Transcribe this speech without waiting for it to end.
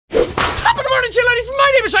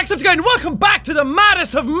name is Jacksepticeye and welcome back to the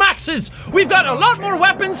maddest of maxes. We've got a lot more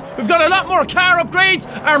weapons, we've got a lot more car upgrades,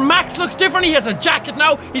 our Max looks different, he has a jacket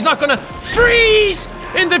now, he's not gonna freeze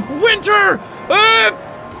in the winter.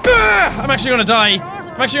 I'm actually gonna die.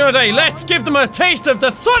 Let's give them a taste of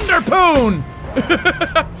the Thunder Poon.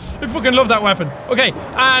 I fucking love that weapon. Okay,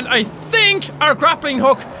 and I think our grappling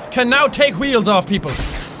hook can now take wheels off people.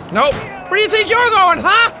 No. Where do you think you're going,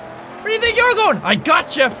 huh? Where do you think you're going? I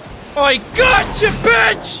gotcha. I gotcha,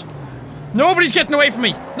 bitch! Nobody's getting away from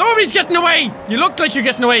me. Nobody's getting away. You look like you're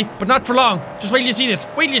getting away, but not for long. Just wait till you see this.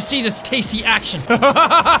 Wait till you see this tasty action.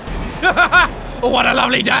 Oh, what a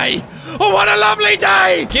lovely day. Oh, what a lovely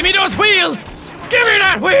day. Give me those wheels. Give me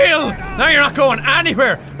that wheel. Now you're not going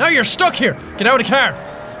anywhere. Now you're stuck here. Get out of the car.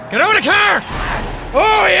 Get out of the car.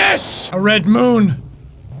 Oh, yes. A red moon.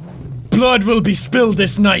 Blood will be spilled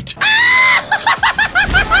this night.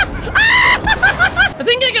 I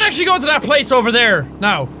think I can actually go to that place over there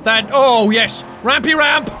now. Oh yes, Rampy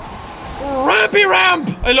Ramp! Rampy Ramp!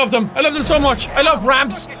 I love them. I love them so much. I love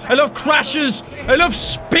ramps. I love crashes. I love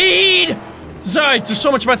speed. There's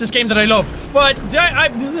so much about this game that I love. But,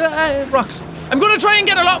 rocks. I'm gonna try and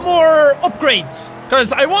get a lot more upgrades.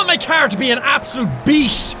 Because I want my car to be an absolute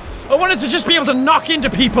beast. I want it to just be able to knock into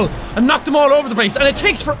people and knock them all over the place. And it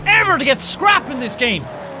takes forever to get scrap in this game.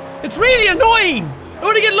 It's really annoying. I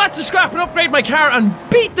want to get lots of scrap and upgrade my car and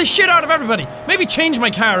beat the shit out of everybody. Maybe change my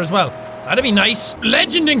car as well. That'd be nice.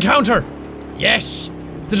 Legend encounter. Yes.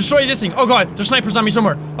 To destroy this thing. Oh god, there's snipers on me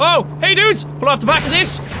somewhere. Oh, hey dudes, pull off the back of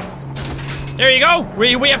this. There you go.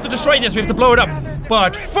 We have to destroy this. We have to blow it up.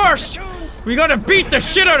 But first, we gotta beat the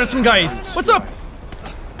shit out of some guys. What's up?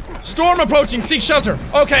 Storm approaching. Seek shelter.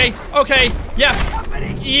 Okay.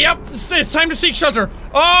 Yep. It's time to seek shelter.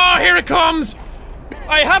 Oh, here it comes.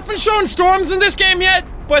 I haven't shown storms in this game yet,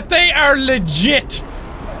 but they are legit.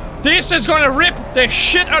 This is gonna rip the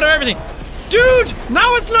shit out of everything. Dude,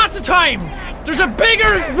 now is not the time. There's a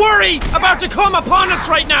bigger worry about to come upon us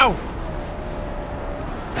right now.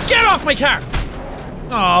 Get off my car.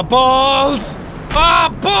 Aw, balls. Ah,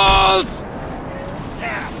 balls.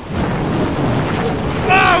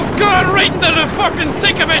 Oh god, right into the fucking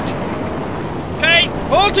thick of it. Okay,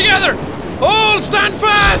 hold together. Hold, stand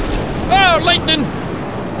fast. Oh, lightning.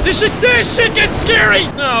 This shit gets scary!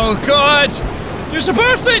 Oh god. You're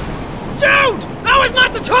supposed to... Dude! Now is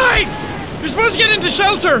not the time! You're supposed to get into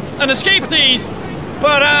shelter and escape these.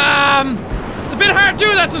 But, it's a bit hard to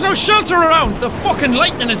do that. There's no shelter around. The fucking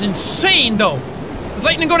lightning is insane, though. Is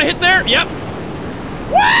lightning gonna hit there? Yep.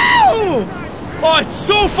 Woo! Oh, it's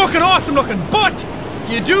so fucking awesome looking. But,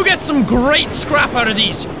 you do get some great scrap out of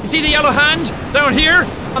these. You see the yellow hand down here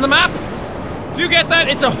on the map? If you get that,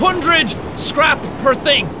 it's 100 scrap per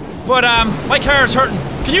thing. But, my car is hurting.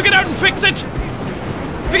 Can you get out and fix it?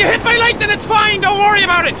 If you get hit by lightning, it's fine. Don't worry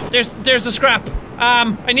about it. There's the scrap.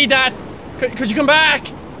 I need that. Could you come back?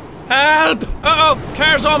 Help. Uh-oh.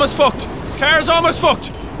 Car's almost fucked. Car's almost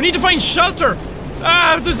fucked. We need to find shelter.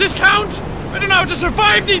 Does this count? I don't know how to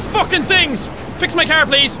survive these fucking things. Fix my car,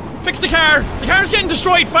 please. Fix the car. The car's getting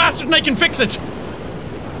destroyed faster than I can fix it.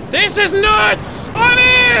 This is nuts. I'm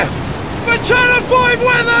here! For Channel 5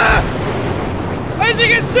 weather! As you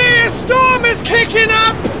can see, a storm is kicking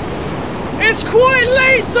up! It's quite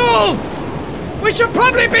lethal! We should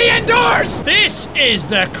probably be indoors! This is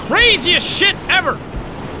the craziest shit ever!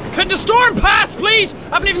 Can the storm pass, please?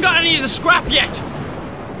 I haven't even got any of the scrap yet.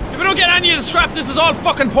 If I don't get any of the scrap, this is all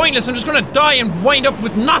fucking pointless. I'm just gonna die and wind up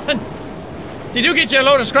with nothing. They do get you a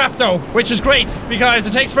load of scrap though, which is great, because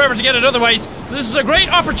it takes forever to get it otherwise. So this is a great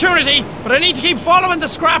opportunity, but I need to keep following the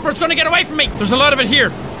scrap or it's gonna get away from me. There's a lot of it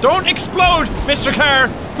here. Don't explode, Mr. Car,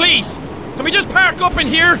 please. Can we just park up in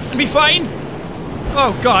here and be fine?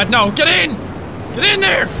 Oh god, no, get in! Get in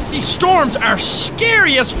there! These storms are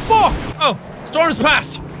scary as fuck! Oh, storm's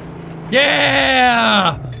passed.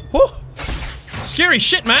 Yeah! Whew. Scary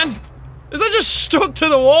shit, man. Is that just stuck to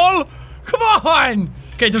the wall? Come on!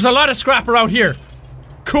 Okay, there's a lot of scrap around here.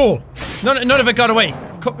 Cool. None of it got away.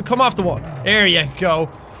 Come off the wall. There you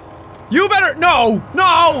go. You better- No!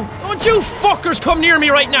 No! Don't you fuckers come near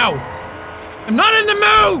me right now! I'm not in the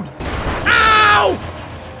mood! Ow!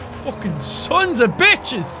 Fucking sons of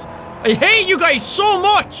bitches! I hate you guys so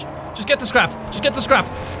much! Just get the scrap. Just get the scrap.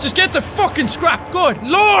 Just get the fucking scrap. Good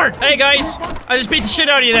lord! Hey guys, I just beat the shit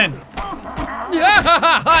out of you then. Yeah,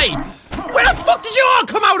 hi! Where the fuck did you all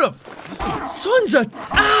come out of? Sons of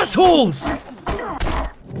assholes!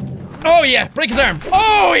 Oh yeah, break his arm.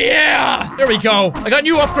 Oh yeah! There we go. I got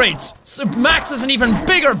new upgrades. So Max is an even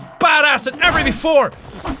bigger badass than ever before.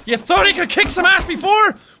 You thought he could kick some ass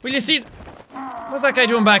before? Will you see? What's that guy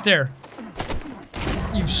doing back there?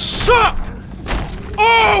 You suck!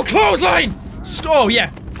 Oh! Oh, clothesline! Oh, yeah.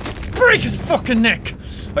 Break his fucking neck.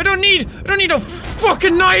 I don't need no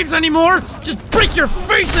fucking knives anymore. Just break your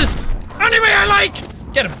faces any way I like.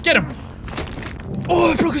 Get him, get him.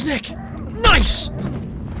 Oh, I broke his neck. Nice.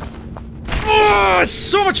 Oh, it's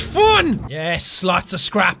so much fun. Yes, lots of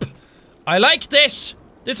scrap. I like this.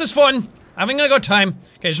 This is fun. Having a good time.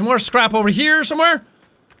 Okay, there's more scrap over here somewhere.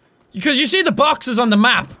 Because you see the boxes on the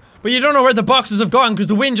map, but you don't know where the boxes have gone because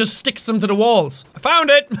the wind just sticks them to the walls. I found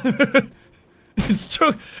it.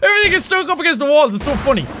 Everything gets stuck up against the walls. It's so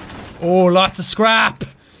funny. Oh, lots of scrap.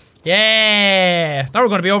 Yeah. Now we're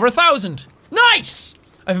going to be over 1,000. Nice.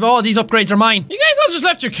 All these upgrades are mine. You guys all just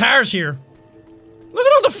left your cars here. Look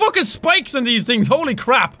at all the fucking spikes in these things. Holy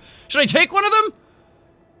crap. Should I take one of them?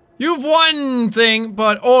 You've one thing,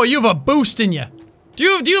 but oh, you have a boost in you. Do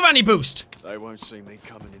you have any boost? They won't see me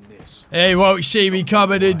coming in this. They won't see me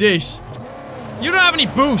coming in this. You don't have any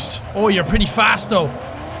boost. Oh, you're pretty fast though.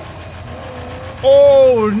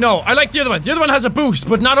 Oh no, I like the other one. The other one has a boost,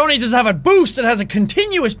 but not only does it have a boost, it has a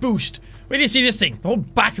continuous boost. Where do you see this thing? The whole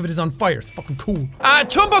back of it is on fire. It's fucking cool.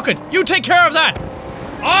 Chum Bucket, you take care of that.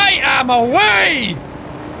 I am away.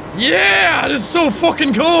 Yeah, this is so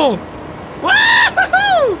fucking cool.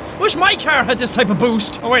 Woohoo! Wish my car had this type of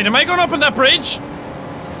boost. Oh wait, am I going up on that bridge?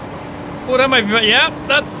 Oh, that might be, yeah,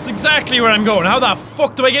 that's exactly where I'm going. How the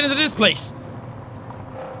fuck do I get into this place?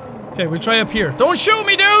 Okay, we'll try up here. Don't shoot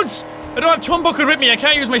me, dudes! I don't have Chum Bucket with me, I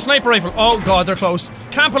can't use my sniper rifle. Oh god, they're close.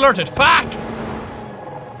 Camp alerted, fuck!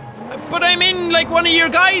 But I'm in, like, one of your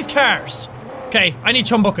guys' cars. Okay, I need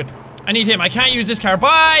Chum Bucket. I need him, I can't use this car.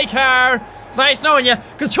 Bye, car! It's nice knowing you,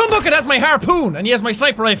 because Chum Bucket has my harpoon, and he has my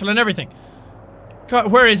sniper rifle and everything.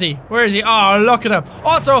 God, where is he? Where is he? Oh, look at him.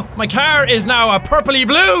 Also, my car is now a purpley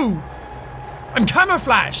blue! I'm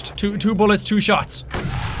camouflaged! Two bullets, 2 shots.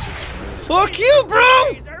 Fuck you,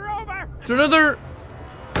 bro! Is there another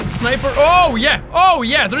sniper? Oh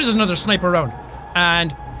yeah, there is another sniper around.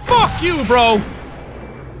 And fuck you, bro!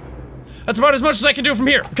 That's about as much as I can do from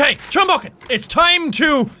here. Okay, Chum Bucket, it's time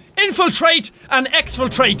to infiltrate and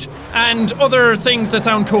exfiltrate and other things that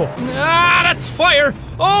sound cool. Ah, that's fire!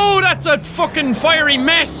 Oh, that's a fucking fiery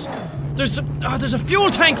mess! There's a fuel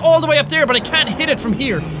tank all the way up there, but I can't hit it from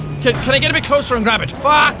here. Can I get a bit closer and grab it?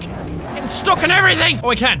 Fuck! Getting stuck in everything!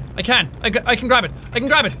 Oh, I can grab it. I can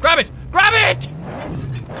grab it. Grab it! Grab it!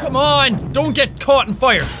 Come on! Don't get caught in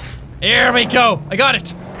fire. There we go. I got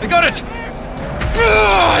it. I got it.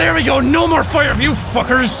 Ugh, there we go. No more fire for you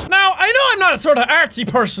fuckers. Now, I know I'm not a sort of artsy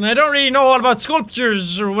person. I don't really know all about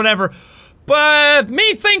sculptures or whatever. But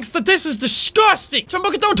me thinks that this is disgusting. Chum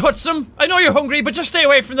Bucket, don't touch them. I know you're hungry, but just stay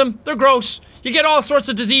away from them. They're gross. You get all sorts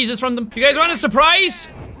of diseases from them. You guys want a surprise?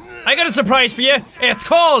 I got a surprise for you. It's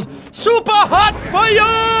called Super Hot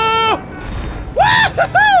Fire!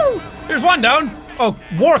 Woohoo! Here's one down. Oh,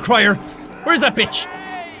 War Crier. Where's that bitch?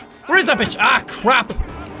 Where is that bitch? Ah, crap.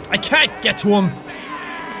 I can't get to him.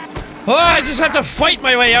 Oh, I just have to fight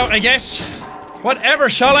my way out, I guess. Whatever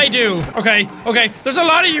shall I do? Okay, there's a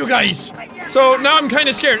lot of you guys. So now I'm kind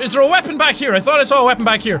of scared. Is there a weapon back here? I thought I saw a weapon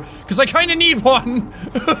back here. Because I kind of need one.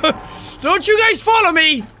 Don't you guys follow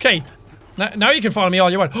me? Okay. Now you can follow me all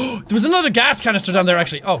you want. There was another gas canister down there,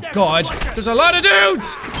 actually. Oh, God. There's a lot of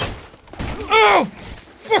dudes! Oh!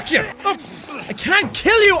 Fuck you! Oh, I can't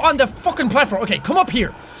kill you on the fucking platform. Okay, come up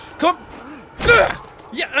here. Come.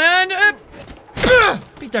 Yeah, and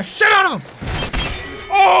beat the shit out of them!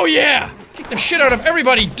 Oh, yeah! Kick the shit out of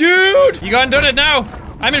everybody, dude! You gone done it now.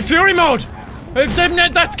 I'm in fury mode.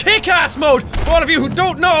 That's kick-ass mode, for all of you who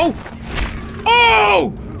don't know.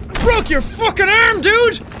 Oh! Broke your fucking arm,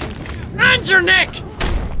 dude! And your neck!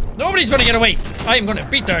 Nobody's gonna get away. I am gonna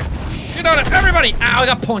beat the shit out of everybody. Ow, I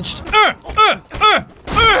got punched.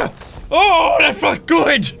 Oh, that felt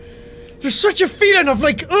good. There's such a feeling of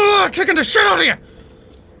like, kicking the shit out of you.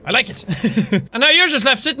 I like it. And now you're just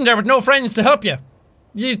left sitting there with no friends to help you.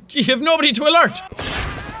 You have nobody to alert.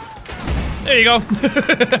 There you go.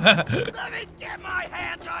 Let me get my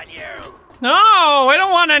hands on you. No, I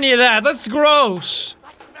don't want any of that. That's gross.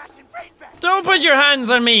 Don't put your hands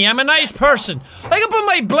on me. I'm a nice person. I can put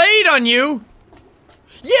my blade on you.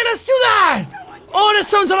 Yeah, let's do that. Oh, that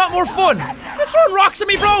sounds a lot more fun. You're throwing rocks at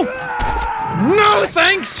me, bro. No,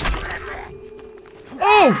 thanks.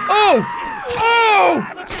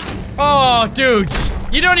 Oh, dudes.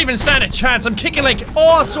 You don't even stand a chance. I'm kicking like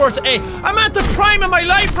all sorts of I'm at the prime of my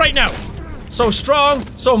life right now. So strong,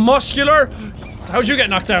 so muscular. How'd you get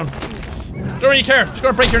knocked down? Don't really care. Just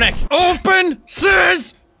gonna break your neck. Open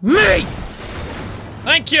says me.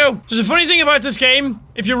 Thank you! There's a funny thing about this game.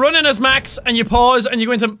 If you're running as Max and you pause and you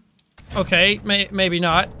go into... Okay, maybe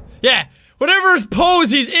not. Yeah, whatever pose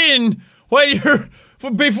he's in while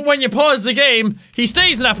when you pause the game, he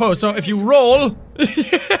stays in that pose. So if you roll,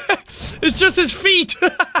 it's just his feet.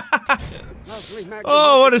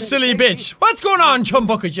 Oh, what a silly bitch. What's going on,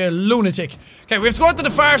 Chumbucket, you lunatic? Okay, we have to go out to the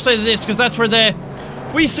far side of this, because that's where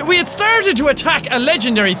we had started to attack a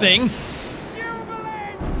legendary thing.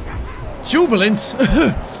 Jubilance?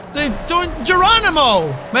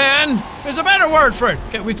 Geronimo! Man, there's a better word for it.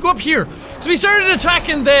 Okay, we have to go up here. So we started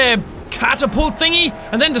attacking the catapult thingy,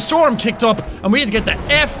 and then the storm kicked up, and we had to get the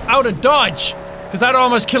F out of Dodge, because that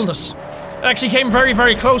almost killed us. It actually came very,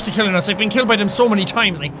 very close to killing us. I've been killed by them so many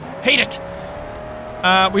times. I hate it.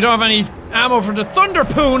 We don't have any ammo for the Thunder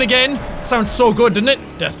Poon again. Sounds so good, doesn't it?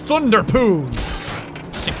 The Thunder Poon.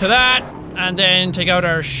 Stick to that, and then take out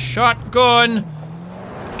our shotgun.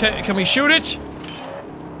 Can we shoot it?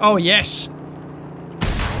 Oh, yes.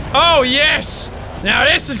 Oh, yes! Now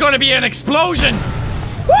this is gonna be an explosion!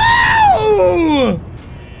 Woo!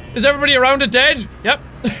 Is everybody around it dead? Yep.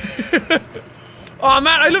 Oh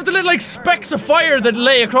man, I love the little like specks of fire that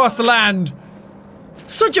lay across the land.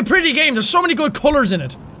 Such a pretty game, there's so many good colours in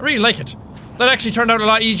it. I really like it. That actually turned out a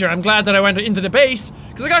lot easier. I'm glad that I went into the base,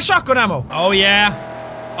 because I got shotgun ammo. Oh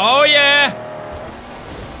yeah. Oh yeah.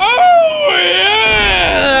 Oh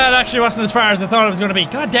yeah! That actually wasn't as far as I thought it was gonna be.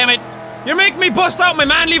 God damn it. You're making me bust out my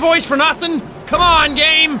manly voice for nothing? Come on,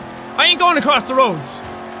 game. I ain't going across the roads.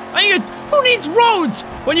 Who needs roads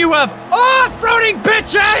when you have off-roading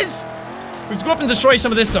bitches? We have to go up and destroy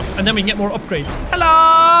some of this stuff, and then we can get more upgrades.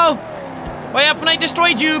 Hello! Why haven't I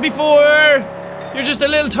destroyed you before? You're just a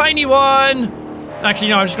little tiny one. Actually,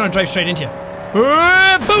 no, I'm just gonna drive straight into you.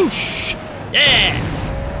 Boosh! Yeah!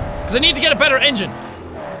 Because I need to get a better engine.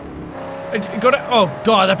 Oh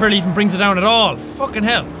god, that barely even brings it down at all. Fucking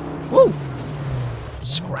hell. Woo!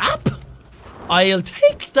 Scrap? I'll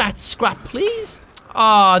take that scrap, please.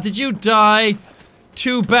 Aw, did you die?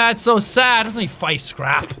 Too bad, so sad. That's only 5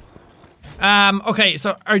 scrap. Okay,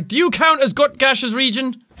 so do you count as Gutgash's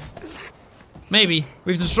region? Maybe.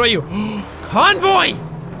 We have to destroy you. Convoy!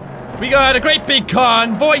 We got a great big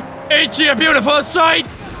convoy. Ain't she a beautiful sight?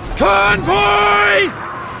 Convoy!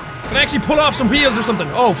 Can I actually pull off some wheels or something?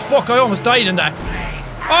 Oh fuck, I almost died in that.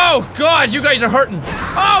 Oh god, you guys are hurting.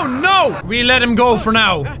 Oh no! We let him go for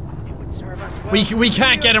now. We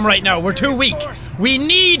can't get him right now. We're too weak. We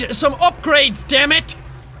need some upgrades, damn it!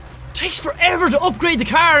 Takes forever to upgrade the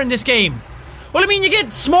car in this game. Well, I mean, you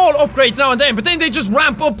get small upgrades now and then, but then they just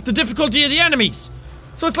ramp up the difficulty of the enemies.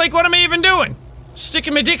 So it's like, what am I even doing?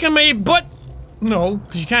 Sticking my dick in my butt? No,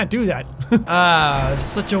 because you can't do that.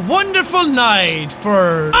 Such a wonderful night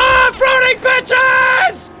for off-roading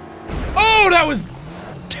bitches! Oh, that was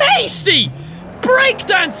tasty!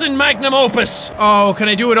 Breakdancing magnum opus! Oh, can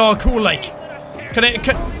I do it all cool like?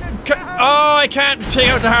 Oh, I can't take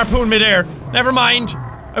out the harpoon midair. Never mind.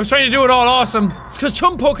 I was trying to do it all awesome. It's because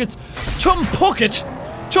Chumbucket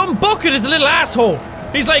is a little asshole.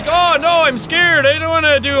 He's like, oh no, I'm scared. I don't want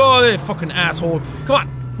to do all this. Fucking asshole. Come on,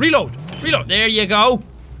 reload. Reload. There you go.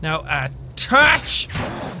 Now attach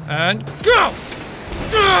and go.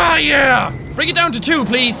 Oh yeah. Bring it down to 2,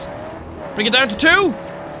 please. Bring it down to 2.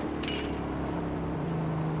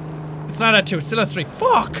 It's not at 2. It's still at 3.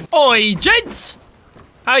 Fuck. Oi, gents.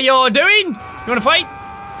 How y'all doing? You wanna fight?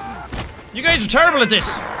 You guys are terrible at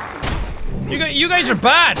this. You guys are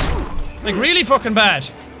bad. Like, really fucking bad.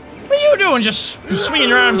 What are you doing? Just swinging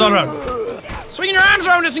your arms all around. Swinging your arms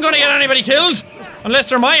around isn't gonna get anybody killed. Unless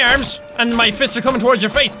they're my arms, and my fists are coming towards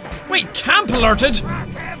your face. Wait, camp alerted?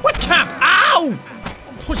 What camp? Ow!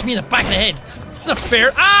 Punch me in the back of the head. This is not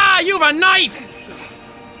fair. Ah, you have a knife!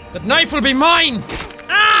 That knife will be mine!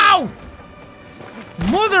 Ow!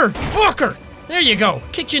 Motherfucker! There you go.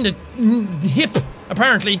 Kicked you in the hip,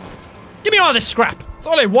 apparently. Give me all this scrap. That's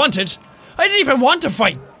all I wanted. I didn't even want to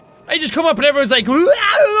fight. I just come up and everyone's like, so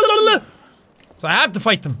I have to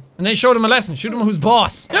fight them. And then show them a lesson. Shoot them who's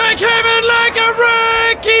boss. I came in like a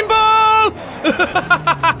wrecking ball!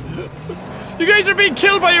 You guys are being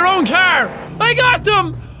killed by your own car. I got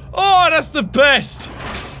them! Oh, that's the best.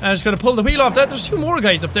 I'm just gonna pull the wheel off that. There's 2 more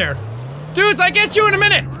guys up there. Dudes, I get you in a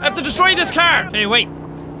minute. I have to destroy this car. Hey, wait.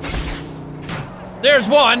 There's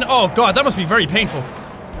one. Oh god, that must be very painful.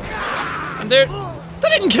 And there. That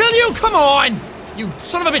didn't kill you! Come on! You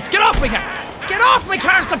son of a bitch! Get off my car! Get off my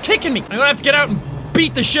car and stop kicking me! I'm gonna have to get out and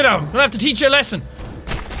beat the shit out of him. I'm gonna have to teach you a lesson.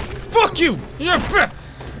 Fuck you!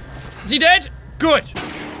 Is he dead? Good.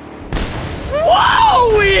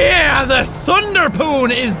 Whoa! Yeah! The Thunder Poon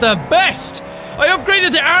is the best! I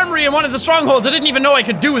upgraded the armory in one of the strongholds. I didn't even know I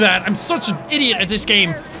could do that. I'm such an idiot at this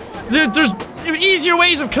game. There's easier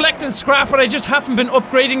ways of collecting scrap, but I just haven't been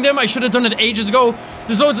upgrading them. I should have done it ages ago.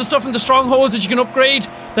 There's loads of stuff in the strongholds that you can upgrade,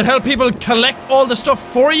 that help people collect all the stuff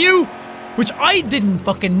for you, which I didn't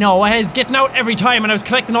fucking know. I was getting out every time and I was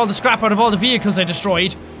collecting all the scrap out of all the vehicles I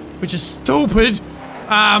destroyed, which is stupid.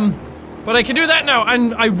 But I can do that now,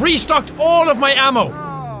 and I restocked all of my ammo.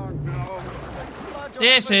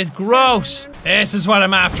 This is gross. This is what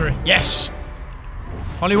I'm after. Yes.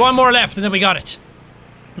 Only one more left and then we got it.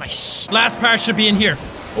 Nice. Last part should be in here.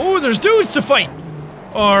 Oh, there's dudes to fight.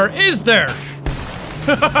 Or is there?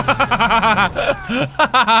 Oh,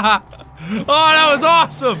 that was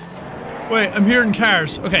awesome. Wait, I'm hearing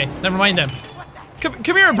cars. Okay, never mind them.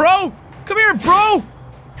 Come here, bro. Come here, bro.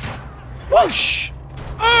 Whoosh.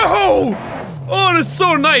 Oh! Oh, that's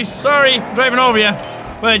so nice. Sorry, I'm driving over you.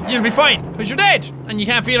 But you'll be fine, because you're dead. And you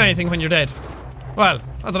can't feel anything when you're dead. Well,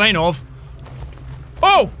 not that I know of.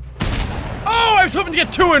 Oh! Oh, I was hoping to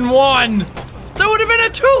get 2 in 1. That would have been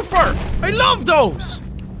a twofer. I love those.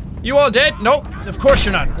 You all dead? Nope, of course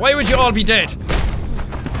you're not. Why would you all be dead?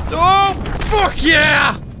 Oh, fuck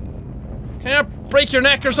yeah! Can I break your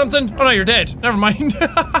neck or something? Oh no, you're dead. Never mind.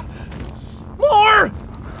 More!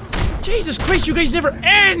 Jesus Christ, you guys never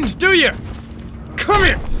end, do you? Come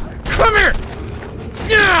here! Come here!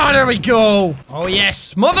 Yeah, there we go! Oh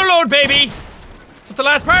yes, motherload, baby! Is that the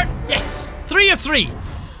last part? Yes! 3 of 3.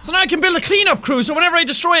 So now I can build a cleanup crew, so whenever I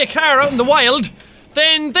destroy a car out in the wild,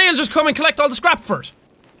 then they'll just come and collect all the scrap for it.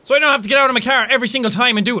 So I don't have to get out of my car every single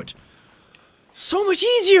time and do it. So much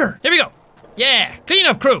easier! Here we go. Yeah,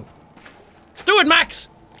 cleanup crew. Do it, Max!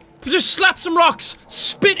 Just slap some rocks,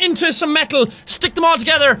 spit into some metal, stick them all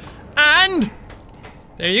together, and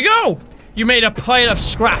there you go! You made a pile of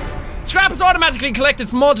scrap. Scrap is automatically collected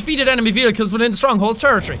from all defeated enemy vehicles within the stronghold's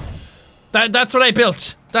territory. That's what I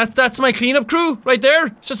built. That's my cleanup crew right there.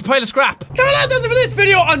 It's just a pile of scrap. Okay, well, that does it for this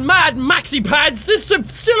video on Mad Maxi Pads. This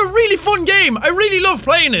is still a really fun game. I really love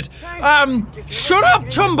playing it. Shut up,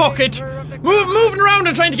 Chumbucket. Moving around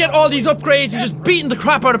and trying to get all these upgrades and just beating the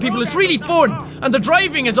crap out of people. It's really fun. And the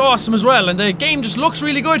driving is awesome as well. And the game just looks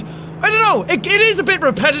really good. I don't know. It is a bit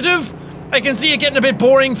repetitive. I can see it getting a bit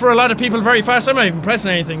boring for a lot of people very fast. I'm not even pressing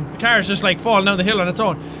anything. The car is just like falling down the hill on its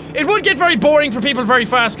own. It would get very boring for people very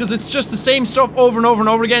fast because it's just the same stuff over and over and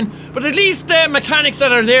over again. But at least the mechanics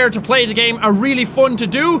that are there to play the game are really fun to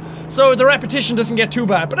do, so the repetition doesn't get too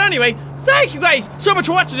bad. But anyway, thank you guys so much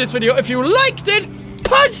for watching this video. If you liked it,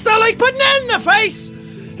 punch the like button in the face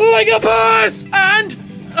like a boss, and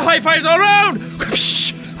high fives all around.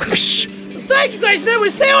 Thank you guys. Now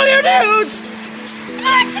we'll say all your dudes.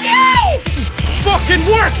 Let's go! Fucking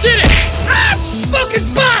work, did it? Ah, fucking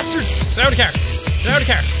bastards! Get out of the car. Get out of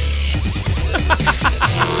the car.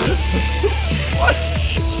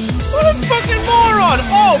 What a fucking moron!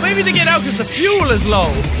 Oh, maybe they get out because the fuel is low.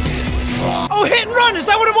 Oh, hit and run, is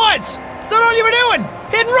that what it was? Is that all you were doing?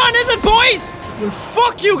 Hit and run, is it, boys? Well,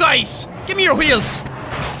 fuck you guys. Give me your wheels.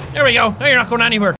 There we go. Now you're not going anywhere.